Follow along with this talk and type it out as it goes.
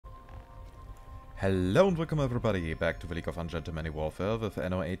Hello and welcome everybody back to the League of Ungentlemanly Warfare with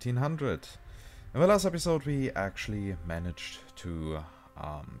Anno 1800. In the last episode we actually managed to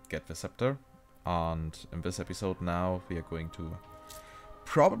get the scepter, and in this episode now we are going to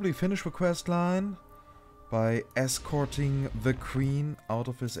probably finish the quest line by escorting the Queen out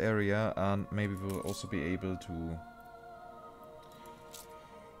of this area, and maybe we'll also be able to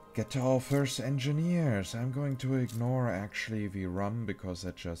get to our first engineers. I'm going to ignore actually the rum because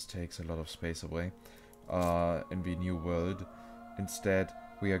that just takes a lot of space away in the new world. Instead,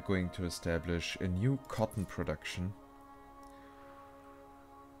 we are going to establish a new cotton production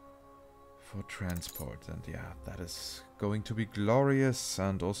for transport. And yeah, that is going to be glorious.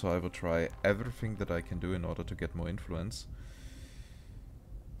 And also I will try everything that I can do in order to get more influence.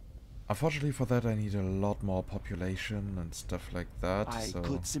 Unfortunately for that I need a lot more population and stuff like that. I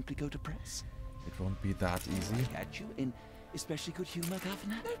could simply go to press. It won't be that easy. Catch you in especially good humor,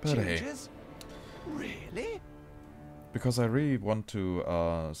 Governor. No But changes. Really? Because I really want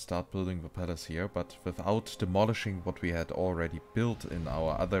to start building the palace here, but without demolishing what we had already built in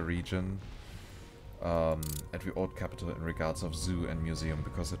our other region at the old capital in regards of zoo and museum,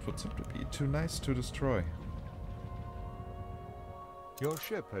 because it would simply be too nice to destroy. Your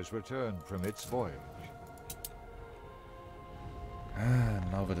ship has returned from its voyage. Ah,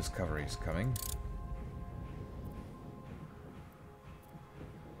 now the discovery is coming.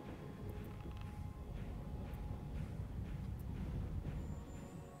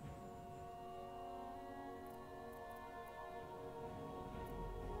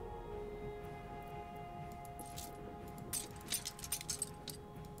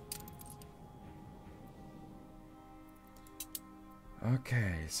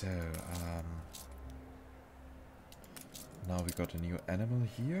 Okay, so now we got a new animal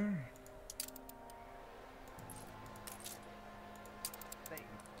here.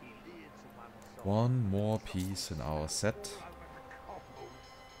 One more piece in our set.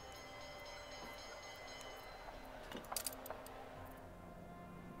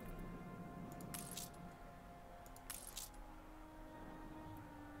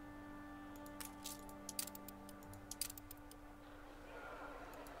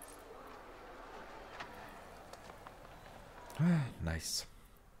 Nice.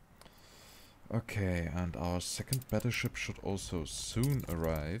 Okay, and our second battleship should also soon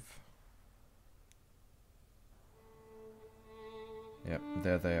arrive. Yep,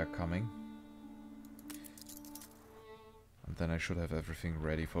 there they are coming. And then I should have everything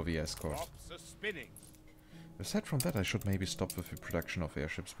ready for the escort. Aside from that, I should maybe stop with the production of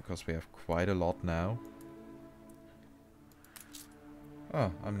airships, because we have quite a lot now. Ah,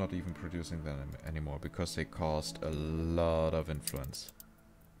 I'm not even producing them anymore, because they cost a lot of influence.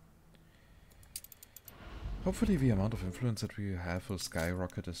 Hopefully the amount of influence that we have will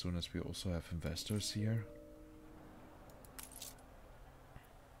skyrocket as soon as we also have investors here.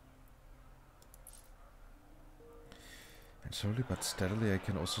 And slowly but steadily I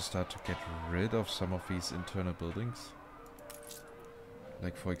can also start to get rid of some of these internal buildings.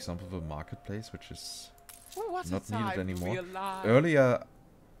 Like for example the marketplace, which is not needed anymore.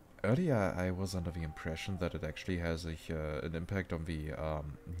 Earlier I was under the impression that it actually has an impact on the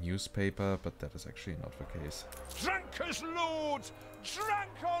newspaper, but that is actually not the case. Drunk as lords,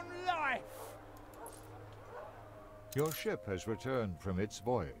 drunk on life. Your ship has returned from its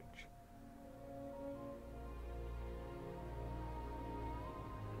voyage.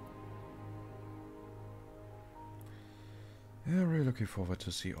 Yeah, really looking forward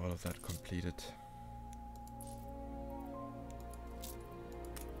to see all of that completed.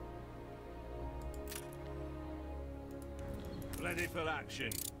 Ready for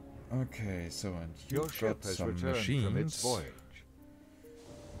action. Okay, so and Your you've ship got has some returned machines. from its voyage.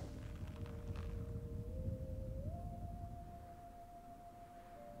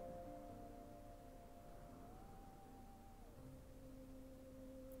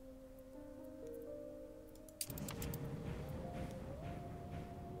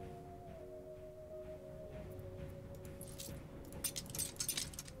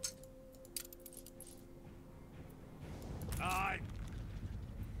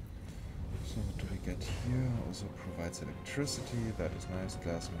 So what do we get here? Also provides electricity, that is nice.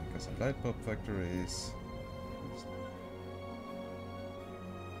 Glass makers and light bulb factories.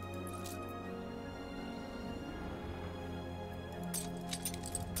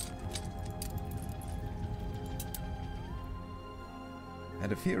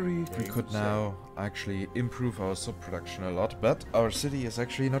 And in theory, we could now actually improve our soap production a lot, but our city is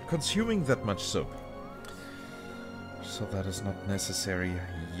actually not consuming that much soap. So that is not necessary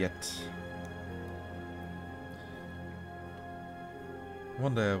yet.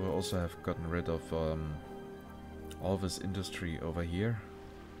 One day I will also have gotten rid of all this industry over here.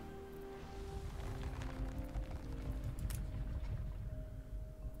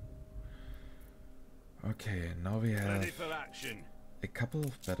 Okay, now we have a couple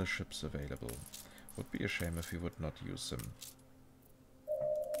of battleships available. Would be a shame if we would not use them.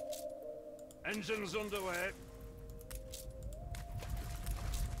 Engines underway.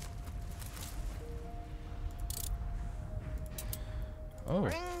 Oh,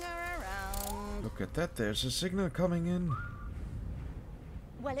 Bring her around. look at that, there's a signal coming in.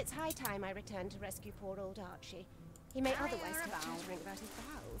 Well, it's high time I return to rescue poor old Archie. He may otherwise start chattering about his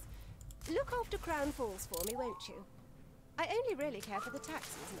bowels. Look after Crown Falls for me, won't you? I only really care for the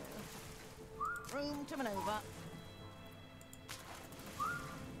taxis now. Room to maneuver.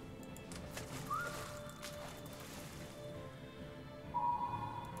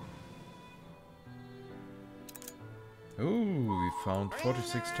 Ooh, we found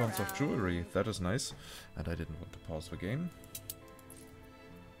 46 tons of jewelry. That is nice. And I didn't want to pause the game.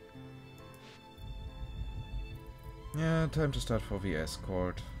 Yeah, time to start for the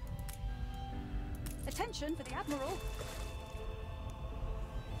escort. Attention for the Admiral.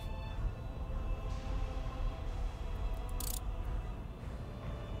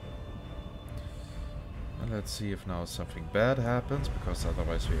 And let's see if now something bad happens, because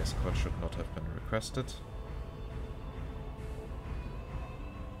otherwise the escort should not have been requested.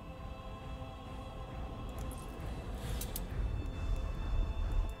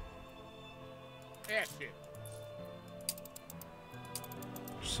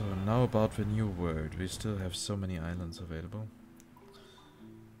 So now about the new world. We still have so many islands available.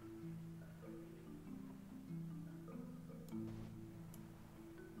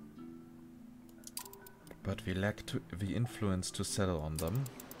 But we lack the influence to settle on them.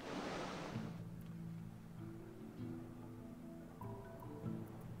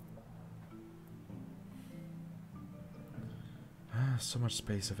 So much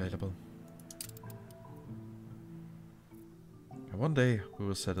space available. One day we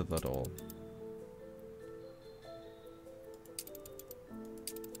will settle that all.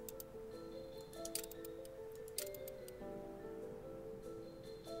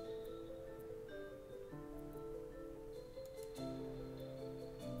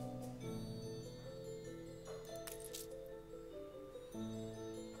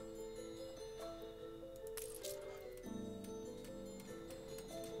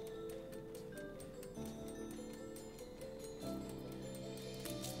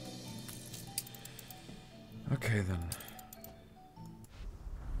 Okay then.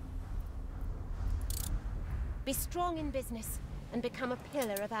 Be strong in business and become a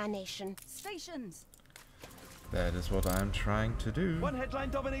pillar of our nation. Stations. That is what I'm trying to do. One headline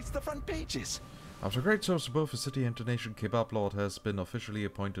dominates the front pages. After great service to both the city and the nation, Kebablord has been officially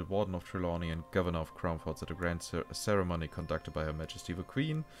appointed Warden of Trelawney and Governor of Crownforts at a grand ceremony conducted by Her Majesty the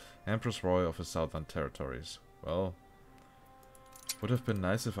Queen, Empress Roy of the Southern Territories. Well, would have been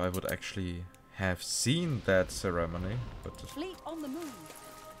nice if I would actually have seen that ceremony, but Fleet on the move.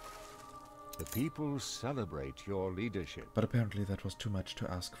 The people celebrate your leadership. apparently that was too much to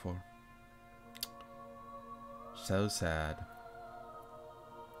ask for. So sad.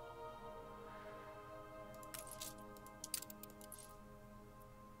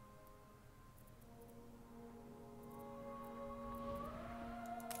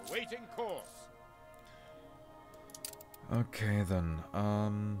 Waiting course. Okay then,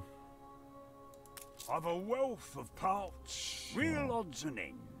 I've a wealth of parts, real odds and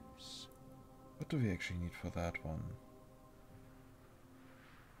ends. what do we actually need for that one?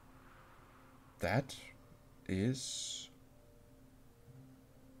 That is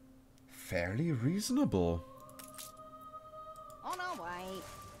fairly reasonable. On our way.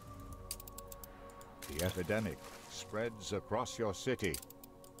 The epidemic spreads across your city.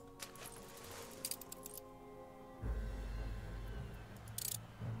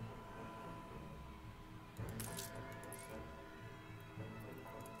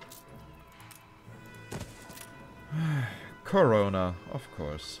 Corona, of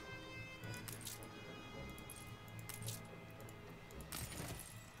course.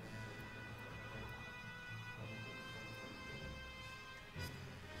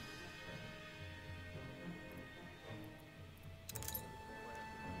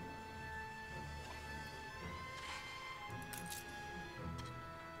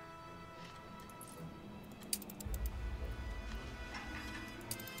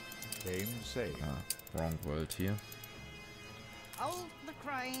 Game saved. Wrong world here. Hold the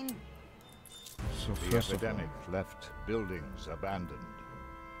crane. So The first of all, epidemic left buildings abandoned.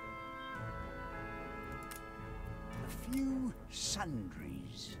 A few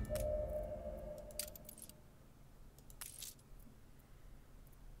sundries.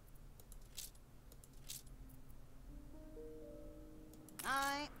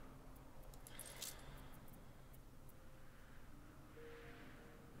 Aye.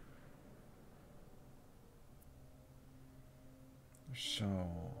 So,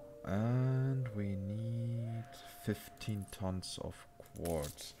 and we need 15 tons of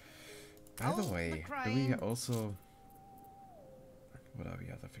quartz. By the Oh, way, the do we crane. also... What are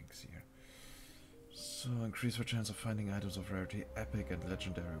the other things here? So, increase your chance of finding items of rarity, epic and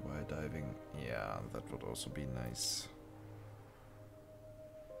legendary while diving. Yeah, that would also be nice.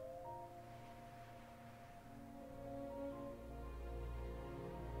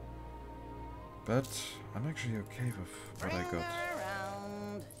 But I'm actually okay with what I got.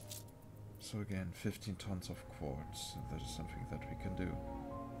 Around. So again, 15 tons of quartz. That is something that we can do.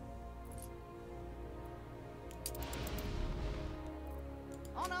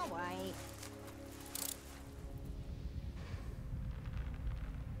 On our way.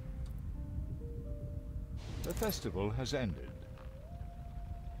 The festival has ended.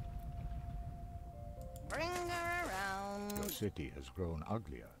 Bring her around. Your city has grown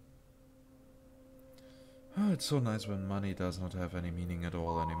uglier. Oh, it's so nice when money does not have any meaning at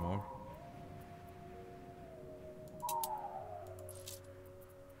all anymore.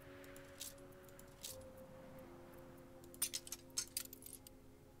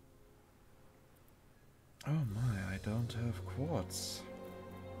 Oh my, I don't have quartz.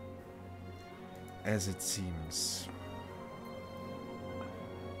 As it seems.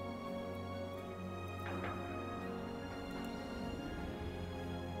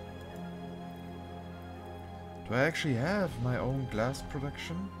 Do I actually have my own glass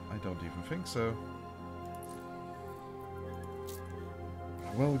production? I don't even think so.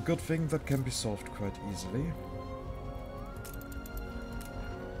 Well, good thing that can be solved quite easily.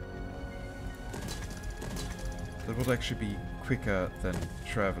 That would actually be quicker than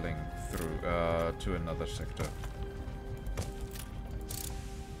traveling through to another sector.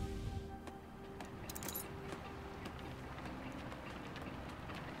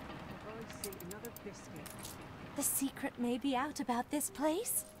 The secret may be out about this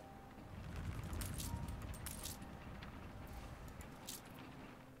place.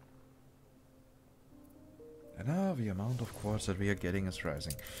 And now the amount of quartz that we are getting is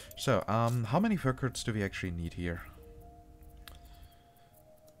rising. So, how many records do we actually need here?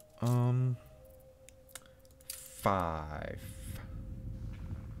 5.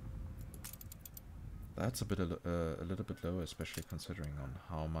 That's a little bit low, especially considering on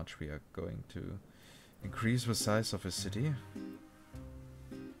how much we are going to increase the size of a city.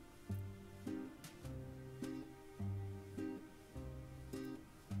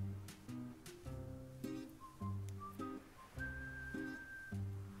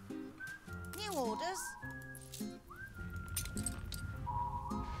 New orders.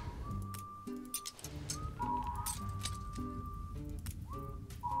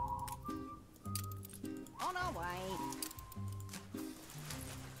 On our way.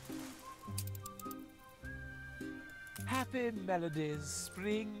 Happy melodies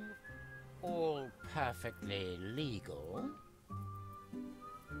spring, all perfectly legal.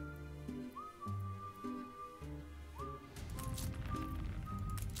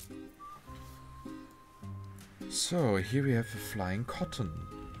 So, here we have the flying cotton.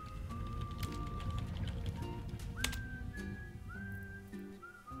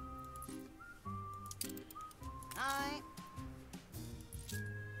 Aye.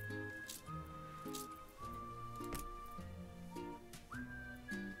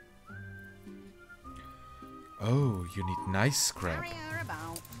 Oh, you need nice scrap. Carry her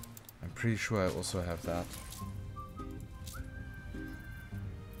about. I'm pretty sure I also have that.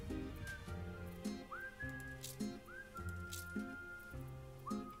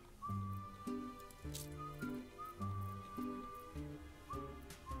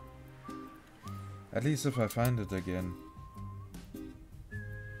 At least if I find it again.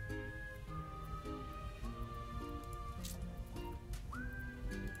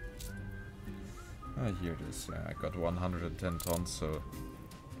 Ah, here it is. Yeah, I got 110 tons, so...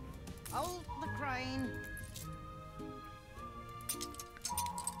 Hold the crane.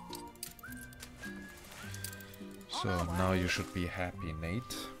 So now you should be happy, Nate.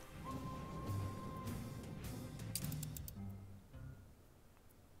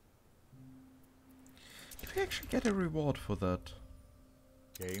 Did we actually get a reward for that?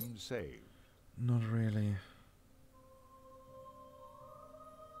 Game saved. Not really.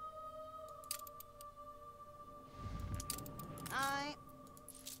 Aye.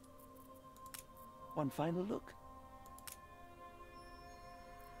 One final look.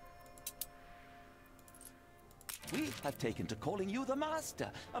 we have taken to calling you the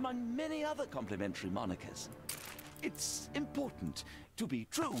Master, among many other complimentary monikers. It's important to be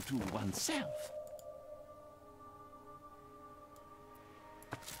true to oneself.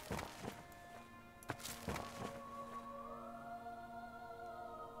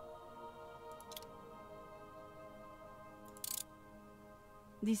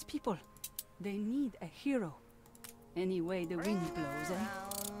 These people, they need a hero. Any way the wind blows, eh?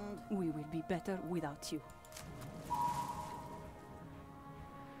 We will be better without you.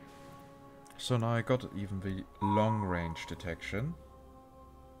 So now I got even the long range detection.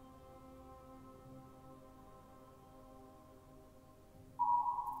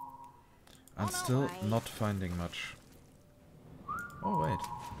 I'm still not finding much. Oh wait.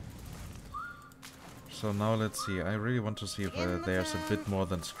 So now let's see. I really want to see if there's a bit more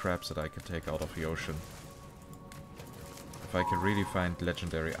than scraps that I can take out of the ocean. If I can really find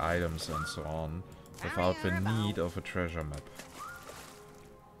legendary items and so on without the need of a treasure map.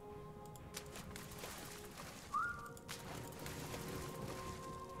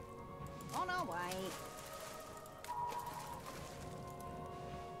 On our way.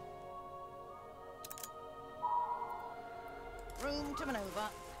 Room to maneuver.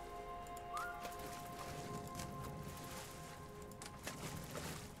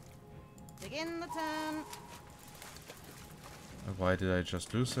 Begin the turn. Why did I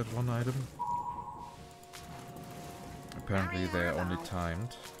just lose that one item? Apparently they're only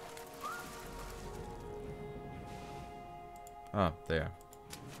timed. Ah, there.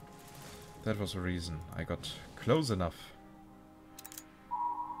 That was the reason. I got close enough.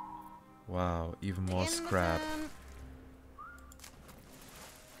 Wow, even more scrap.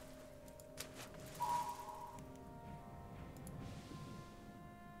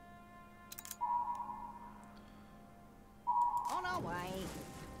 On our way.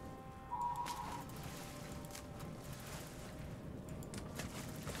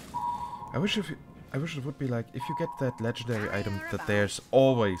 I wish it would be like, if you get that legendary item, that there's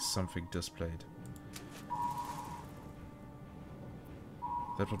always something displayed.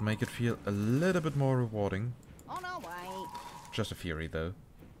 That would make it feel a little bit more rewarding. On our way. Just a theory, though.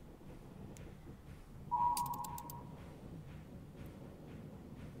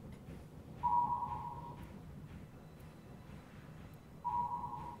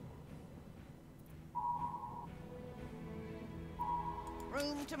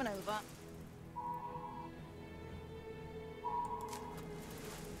 Room to maneuver.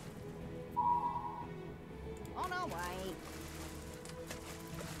 On our way.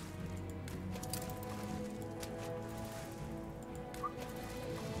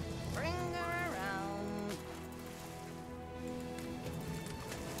 Bring her around.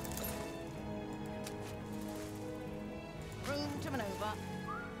 Room to maneuver.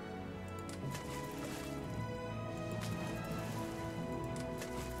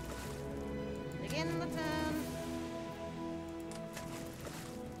 Begin the turn.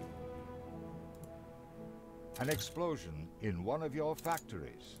 An explosion in one of your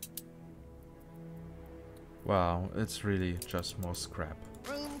factories. Wow, it's really just more scrap.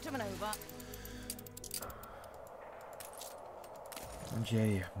 Room to maneuver. And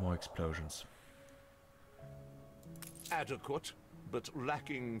yay, more explosions. Adequate, but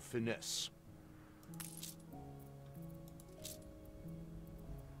lacking finesse.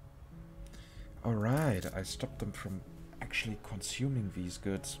 Alright, I stopped them from actually consuming these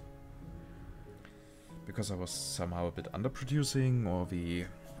goods. Because I was somehow a bit underproducing, or the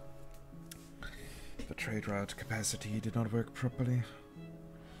trade route capacity did not work properly.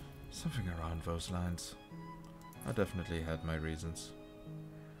 Something around those lines. I definitely had my reasons.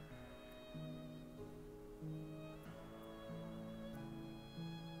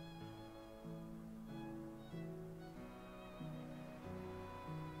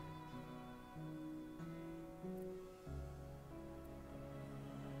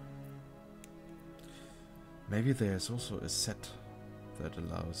 Maybe there's also a set that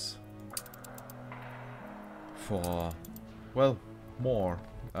allows for, well, more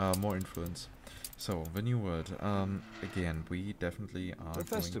influence. So, the new word. Again, we definitely are The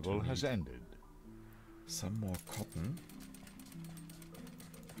festival going to has need ended. some more cotton.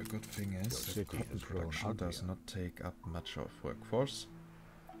 The good thing is that city cotton has grown production does uglier. not take up much of workforce.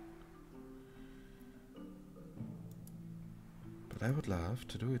 But I would love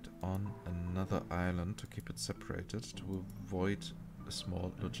to do it on another island to keep it separated, to avoid a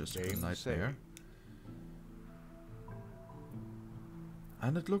small logistical Game nightmare.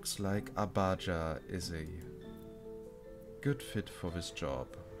 And it looks like Abaja is a good fit for this job.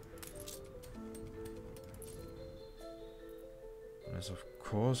 There's of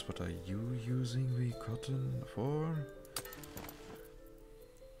course, what are you using the cotton for?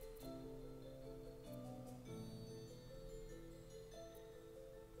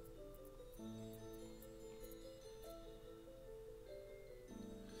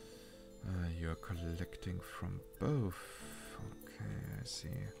 You're collecting from both. Okay, I see.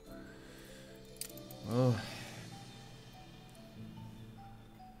 Well,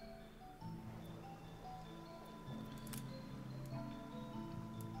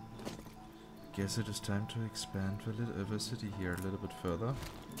 guess it is time to expand the city here a little bit further.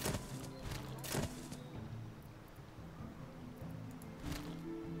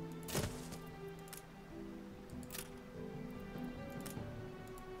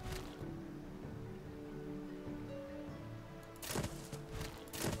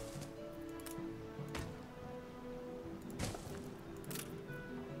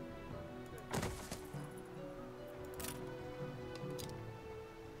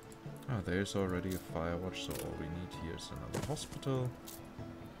 There's already a firewatch, so all we need here is another hospital.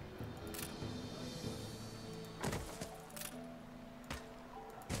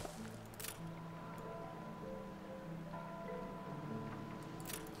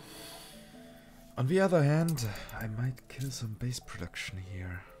 On the other hand, I might kill some base production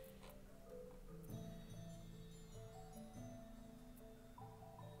here.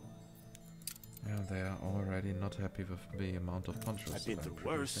 Yeah, they are already not happy with the amount of punches I've been that I'm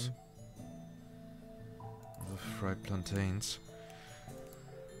through worse. producing. The fried plantains.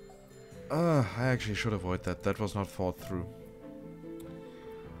 I actually should avoid that. That was not thought through.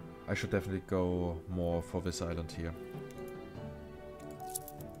 I should definitely go more for this island here.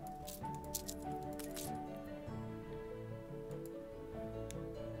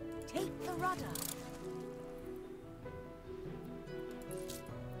 Take the rudder.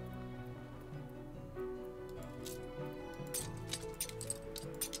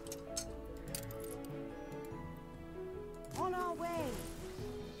 On our way.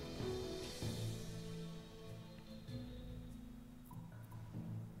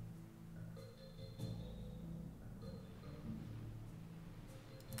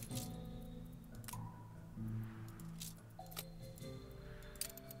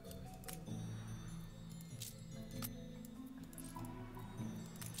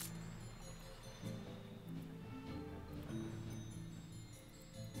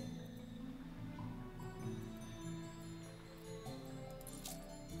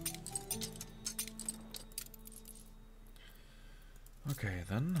 Okay,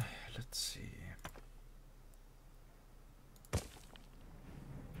 then, let's see.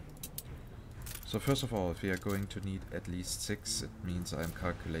 So first of all, if we are going to need at least 6, it means I'm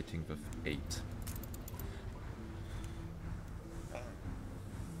calculating with 8.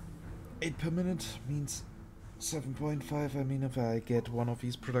 8 per minute means 7.5. I mean, if I get one of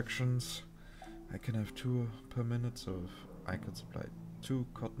these productions, I can have 2 per minute, so if I could supply 2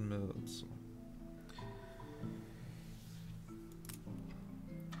 cotton mills.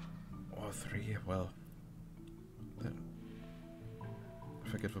 Or 3, well. Then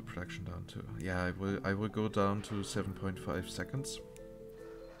if I get the production down to... Yeah, I will go down to 7.5 seconds.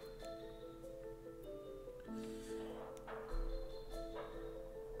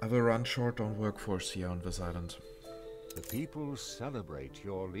 I will run short on workforce here on this island. The people celebrate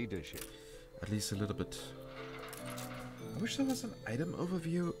your leadership. At least a little bit. I wish there was an item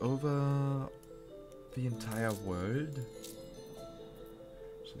overview over the entire world,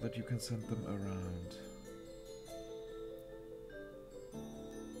 so that you can send them around.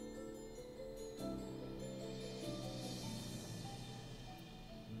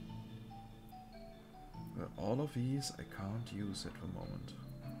 But all of these I can't use at the moment.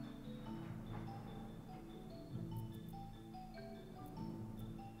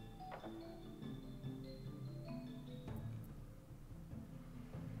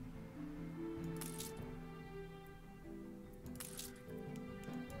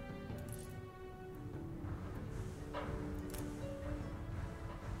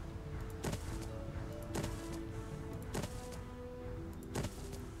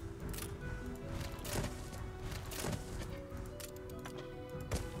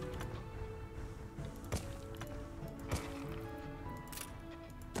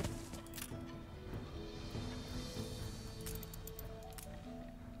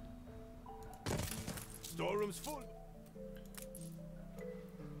 Storeroom's full.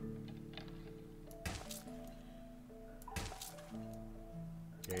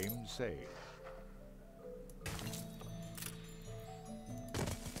 Game saved.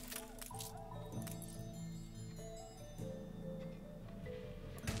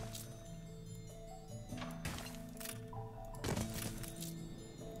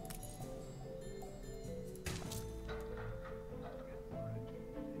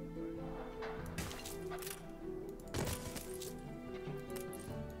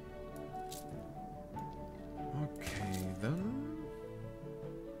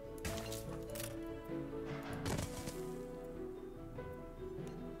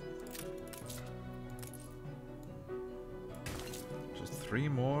 3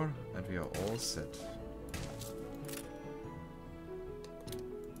 more and we are all set.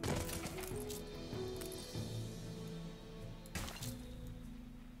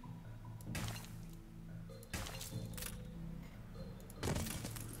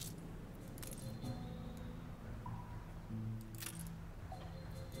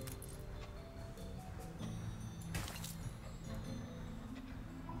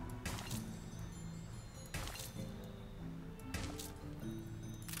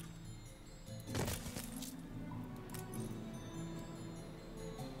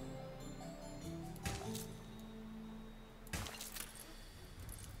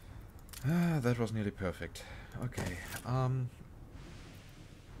 That was nearly perfect. Okay,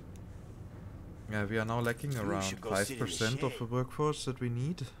 yeah, we are now lacking around 5% of the workforce that we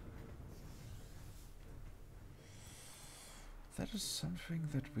need. That is something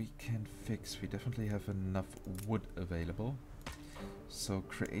that we can fix. We definitely have enough wood available. So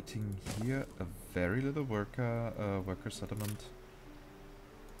creating here a very little worker settlement.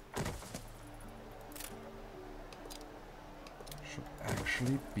 Should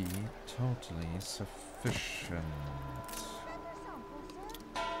actually be totally sufficient.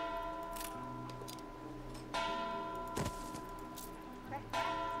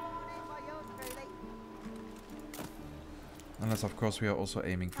 Unless, of course, we are also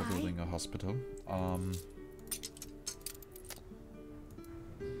aiming for building a hospital.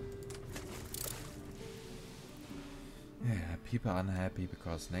 Yeah, people are unhappy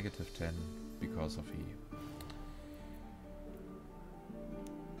because -10 because of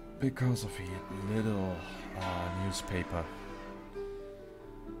a little newspaper.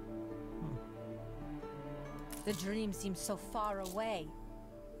 The dream seems so far away.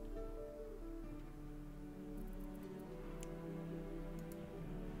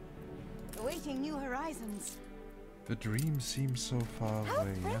 Awaiting new horizons. The dream seems so far How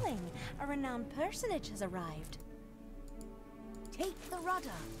away. thrilling! A renowned personage has arrived. Take the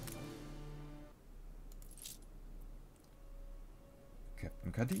rudder.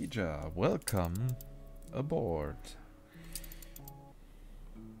 Captain Khadija, welcome aboard.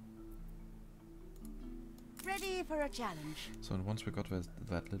 Ready for a challenge. So once we got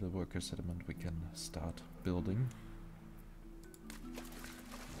that little worker settlement, we can start building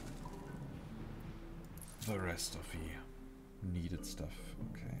the rest of the needed stuff.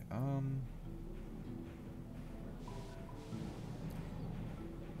 Okay,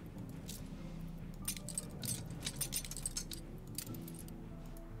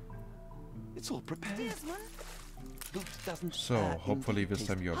 It's all prepared. so hopefully this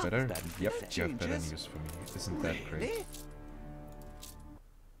time you're better. Yep, you have better news for me. Isn't that great?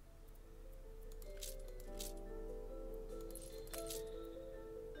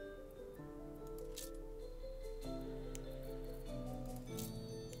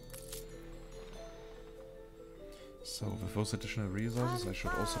 So with those additional resources, I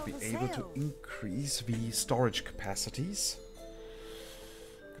should also be able to increase the storage capacity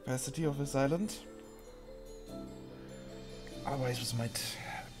of this island. Otherwise this might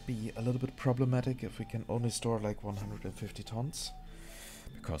be a little bit problematic if we can only store like 150 tons.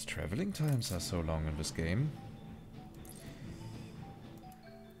 Because traveling times are so long in this game.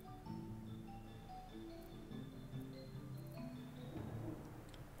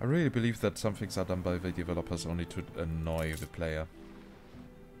 I really believe that some things are done by the developers only to annoy the player.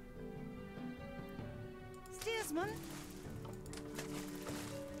 Steersman.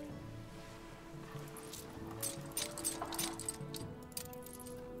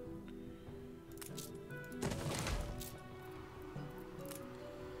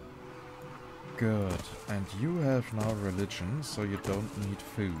 Good. And you have now religion, so you don't need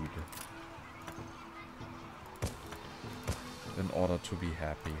food in order to be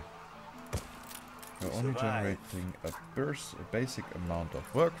happy. You're only generating a basic amount of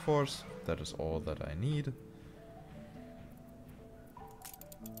workforce. That is all that I need.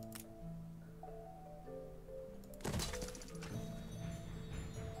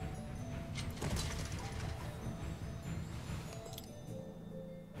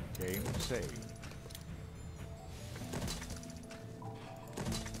 Game saved.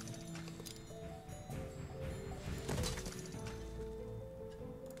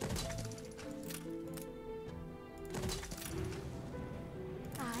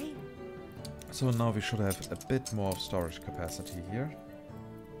 So now we should have a bit more storage capacity here.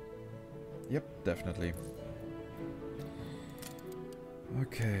 Yep, definitely.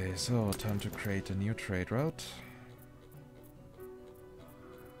 Okay, so time to create a new trade route.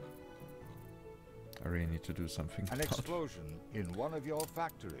 I really need to do something An about explosion in one of your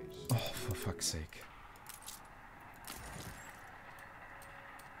factories. Oh, for fuck's sake.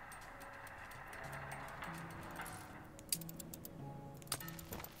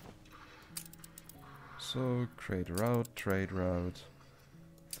 So, create a route, trade route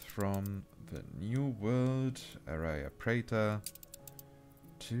from the New World area Prater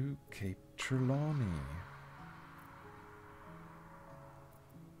to Cape Trelawney.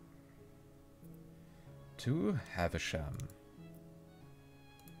 To Havisham.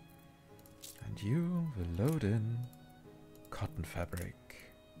 And you will load in cotton fabric.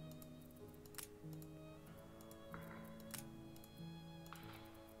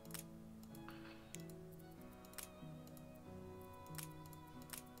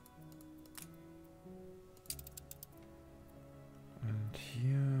 And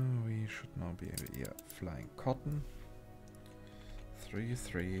here we should now be able, yeah, flying cotton.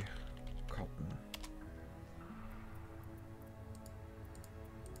 3 cotton.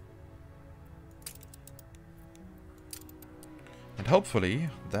 And hopefully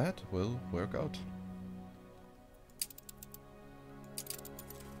that will work out.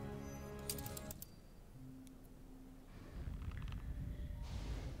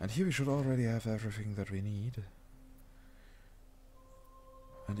 And here we should already have everything that we need.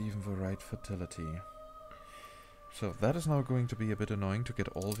 And even the right fertility. So that is now going to be a bit annoying to get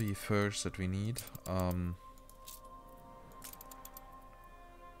all the furs that we need. We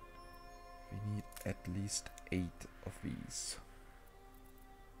need at least 8 of these.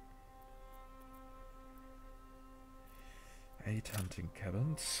 8 hunting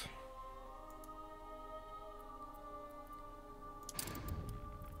cabins.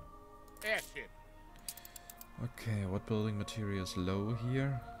 Airship. Okay, what building material is low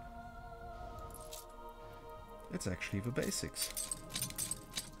here? It's actually the basics.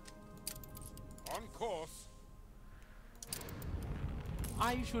 On course.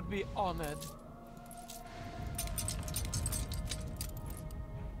 I should be honored.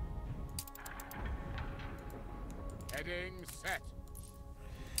 Heading set.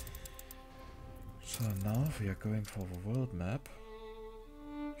 So now if we are going for the world map,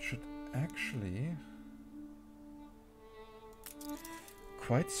 should actually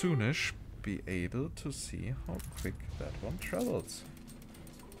quite soonish be able to see how quick that one travels.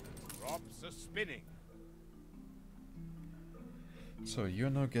 Props are spinning. So you're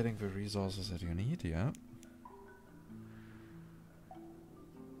now getting the resources that you need, yeah?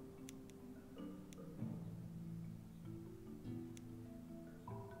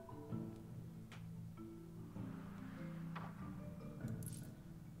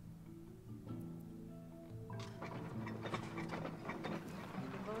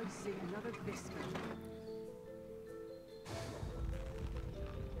 Another biscuit.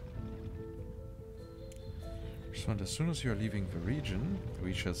 So and as soon as you're leaving the region,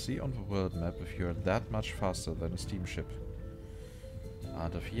 we shall see on the world map if you're that much faster than a steamship.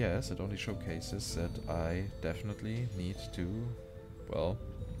 And if yes, it only showcases that I definitely need to, well,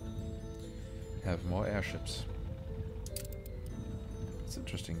 have more airships. It's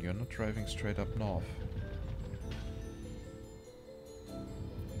interesting, you're not driving straight up north.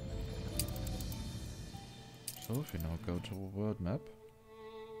 So if we now go to a world map,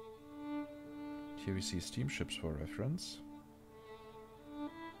 here we see steamships for reference.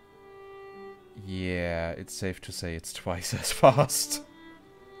 Yeah, it's safe to say it's twice as fast.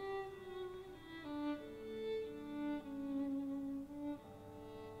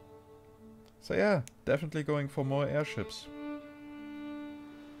 So yeah, definitely going for more airships.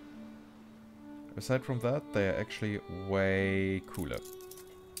 Aside from that, they are actually way cooler.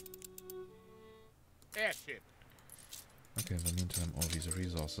 Airship. Okay, in the meantime, all these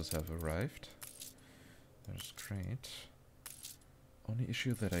resources have arrived. That's great. Only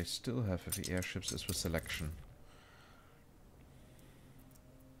issue that I still have with the airships is with selection.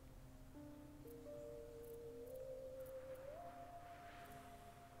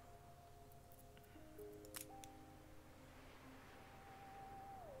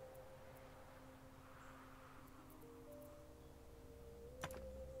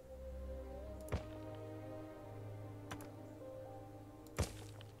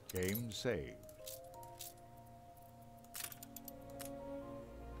 Game saved.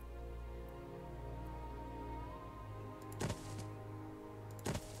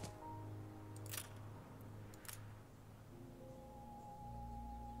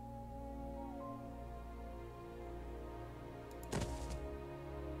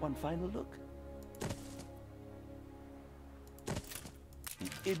 One final look.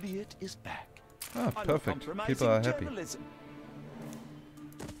 The idiot is back. Ah, perfect. Uncompromising People are happy. journalism.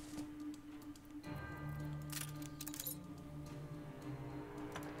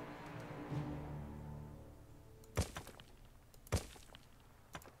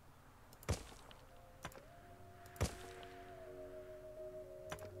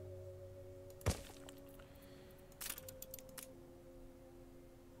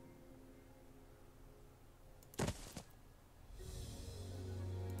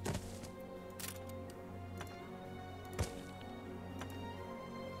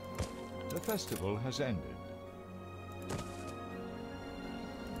 The festival has ended.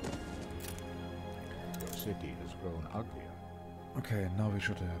 Your city has grown uglier. Okay, now we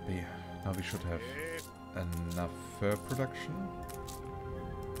should have enough fur production.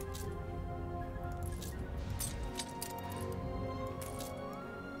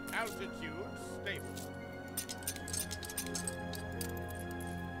 Altitude stable.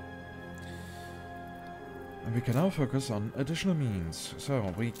 And we can now focus on additional means.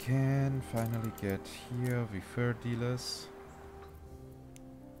 So we can finally get here the fur dealers.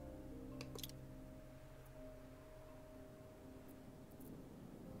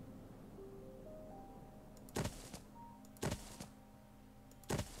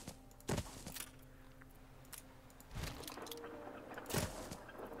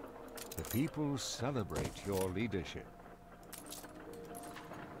 The people celebrate your leadership.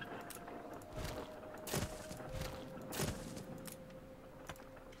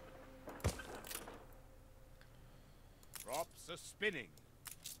 Crops are spinning.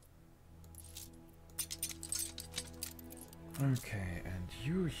 Okay, and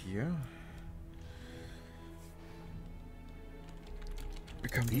you here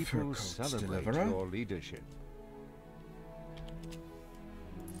become the fur People coats celebrate deliverer. your leadership.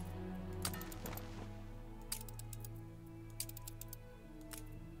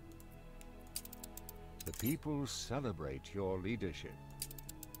 The people celebrate your leadership.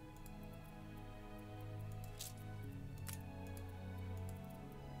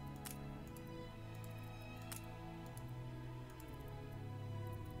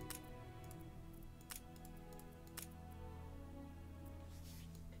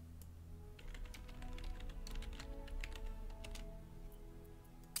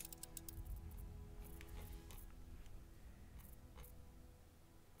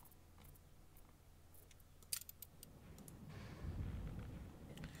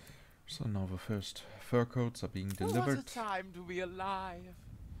 So now the first fur coats are being delivered. What a time to be alive.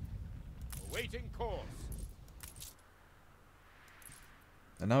 Awaiting course.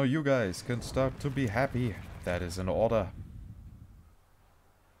 And now you guys can start to be happy. That is in order.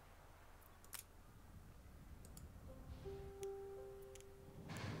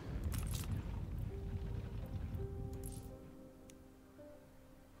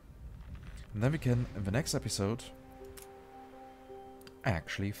 And then we can, in the next episode,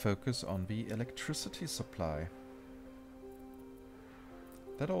 actually focus on the electricity supply.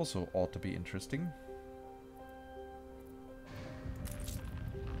 That also ought to be interesting.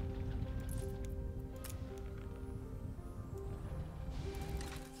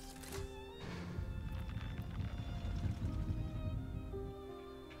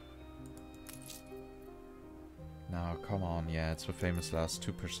 Now, come on, yeah, it's the famous last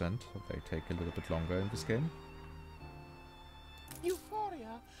 2%. They take a little bit longer in this game.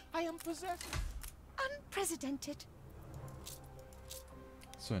 Euphoria! I am possessed. Unprecedented.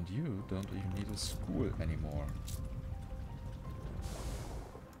 So, and you don't even need a school anymore.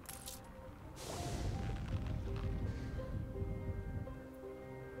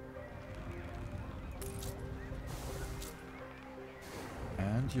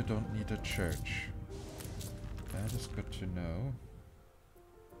 And you don't need a church. That is good to know.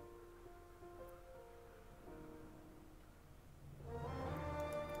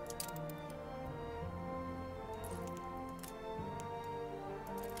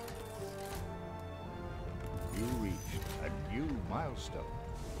 You reached a new milestone.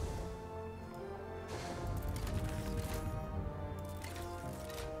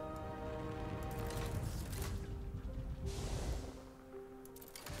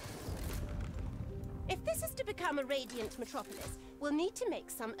 If this is to become a radiant metropolis, we'll need to make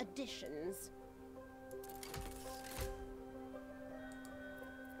some additions.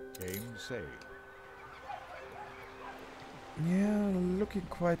 Game saved. Yeah, looking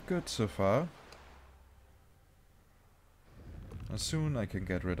quite good so far. As soon I can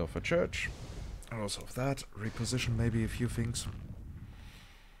get rid of a church. Also of that, reposition maybe a few things.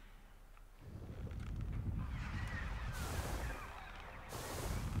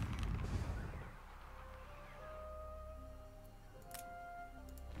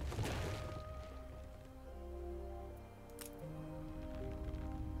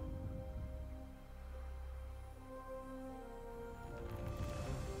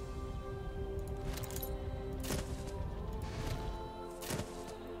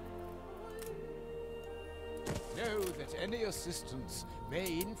 Know that any assistance may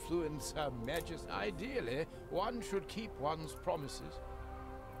influence Her Majesty. Ideally, one should keep one's promises.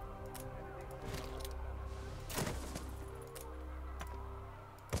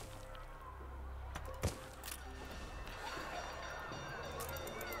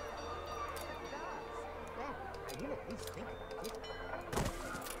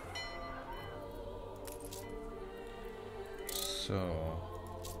 So,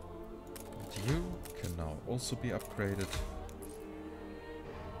 you can now also be upgraded.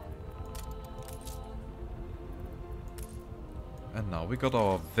 And now we got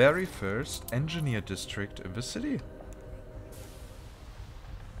our very first engineer district in the city.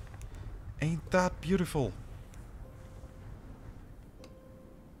 Ain't that beautiful?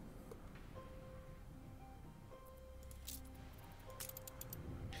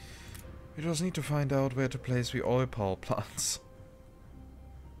 We just need to find out where to place the oil power plants.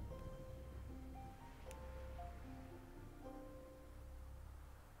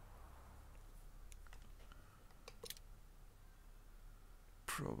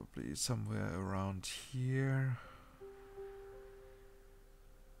 Probably somewhere around here.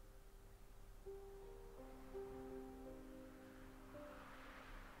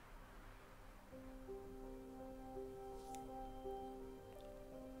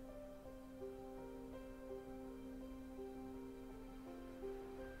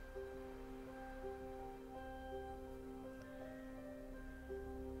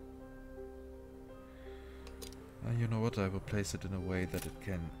 You know what, I will place it in a way that it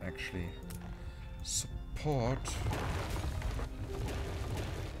can actually support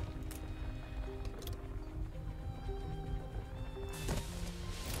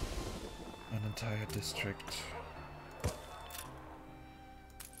an entire district.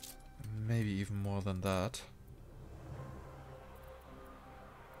 Maybe even more than that.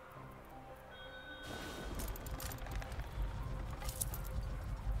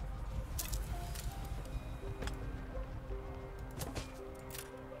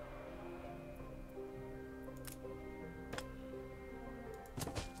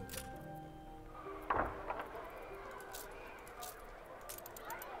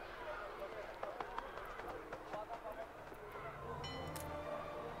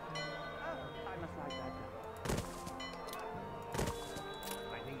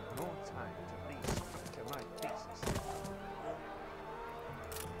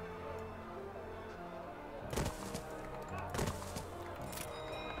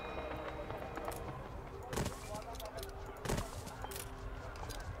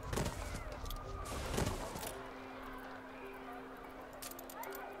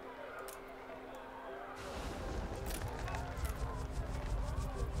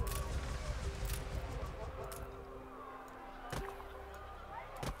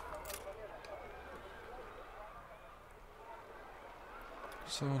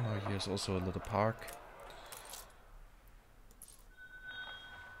 So now here's also a little park.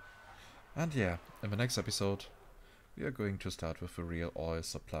 And yeah, in the next episode we are going to start with the real oil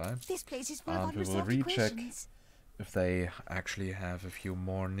supply. This place is full of And we will unresolved recheck equations. if they actually have a few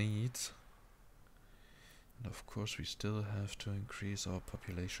more needs. And of course we still have to increase our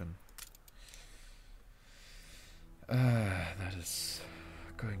population. That is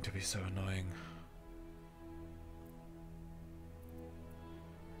going to be so annoying.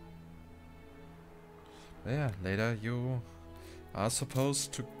 But yeah, later you are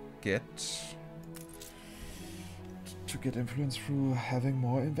supposed to get influence through having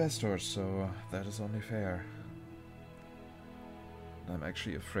more investors, so that is only fair. I'm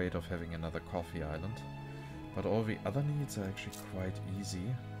actually afraid of having another coffee island, but all the other needs are actually quite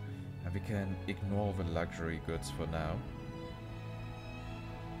easy, and we can ignore the luxury goods for now.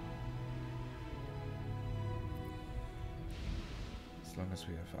 As long as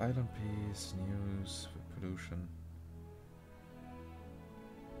we have island peace, news, pollution.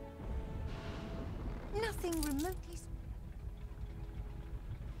 Nothing remotely.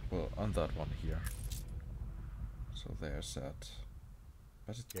 Well, on that one here. So there's that.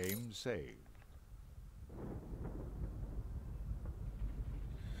 But it Game saved.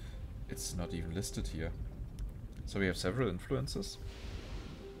 it's not even listed here. So we have several influences.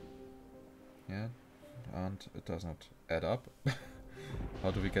 Yeah, and it does not add up.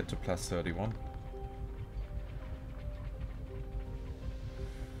 How do we get to plus 31?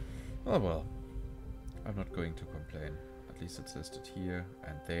 Oh well, I'm not going to complain. At least it's listed here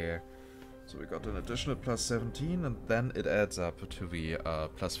and there. So we got an additional plus 17, and then it adds up to the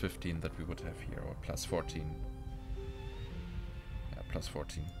plus 15 that we would have here, or plus 14. Yeah, plus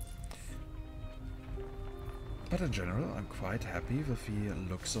 14. But in general, I'm quite happy with the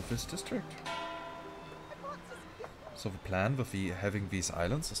looks of this district. So the plan with having these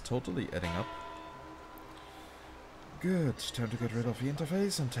islands is totally adding up. Good, time to get rid of the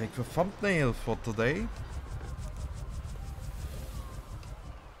interface and take the thumbnail for today.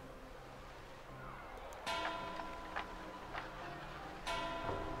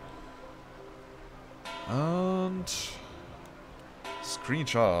 And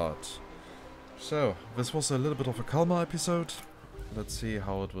Screenshot. So, this was a little bit of a calmer episode. Let's see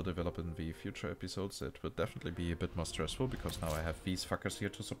how it will develop in the future episodes. It will definitely be a bit more stressful because now I have these fuckers here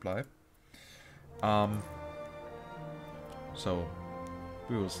to supply. So,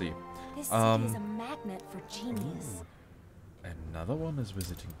 we will see. This city is a magnet for genius. Another one is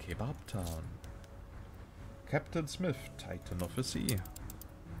visiting Kebab Town. Captain Smith, Titan of the Sea.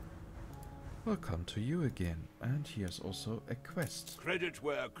 Welcome to you again. And here's also a quest. Credit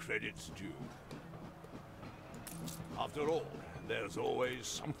where credit's due. After all, there's always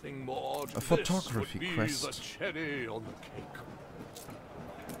something more to A photography this would be quest. the cherry on the cake.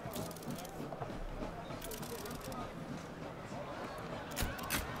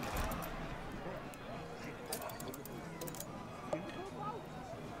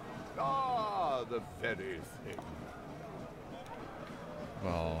 Ah, the very thing.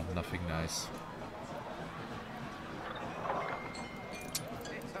 Well, nothing nice.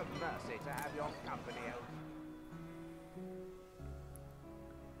 It's a mercy to have your company out.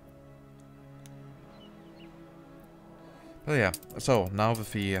 But yeah, so now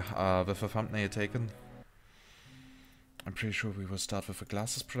with the thumbnail taken, I'm pretty sure we will start with the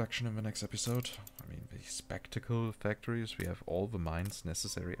glasses production in the next episode. I mean, the spectacle factories, we have all the mines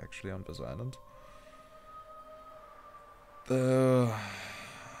necessary actually on this island. The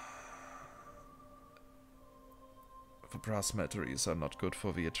brass batteries are not good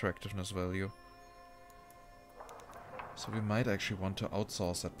for the attractiveness value. So we might actually want to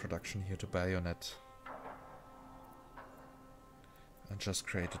outsource that production here to Bayonet. And just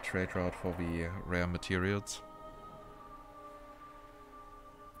create a trade route for the rare materials.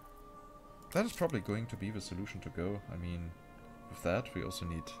 That is probably going to be the solution to go. I mean, with that we also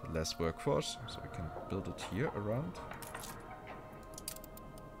need less workforce, so we can build it here around.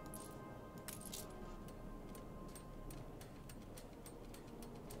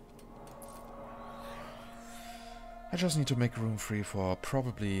 I just need to make room free for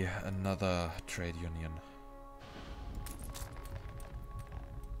probably another trade union.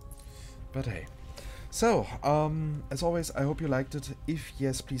 But hey. So, as always, I hope you liked it. If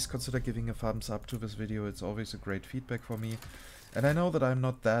yes, please consider giving a thumbs up to this video. It's always a great feedback for me. And I know that I'm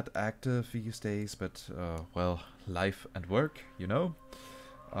not that active these days, but, well, life and work, you know?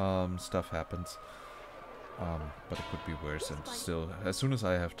 Stuff happens. But it could be worse, and still, as soon as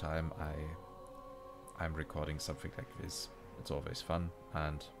I have time, I'm recording something like this. It's always fun,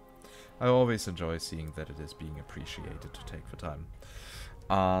 and I always enjoy seeing that it is being appreciated to take the time.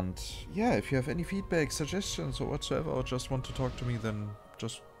 And yeah, if you have any feedback, suggestions or whatsoever, or just want to talk to me, then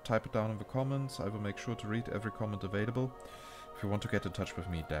just type it down in the comments. I will make sure to read every comment available. If you want to get in touch with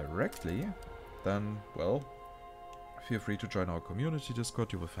me directly, then, well, feel free to join our community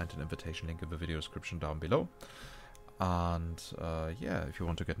Discord. You will find an invitation link in the video description down below. And yeah, if you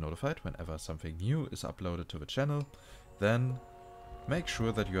want to get notified whenever something new is uploaded to the channel, then make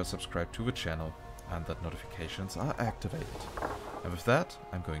sure that you are subscribed to the channel and that notifications are activated. And with that,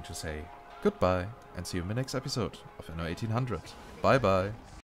 I'm going to say goodbye and see you in the next episode of Anno 1800. Bye bye!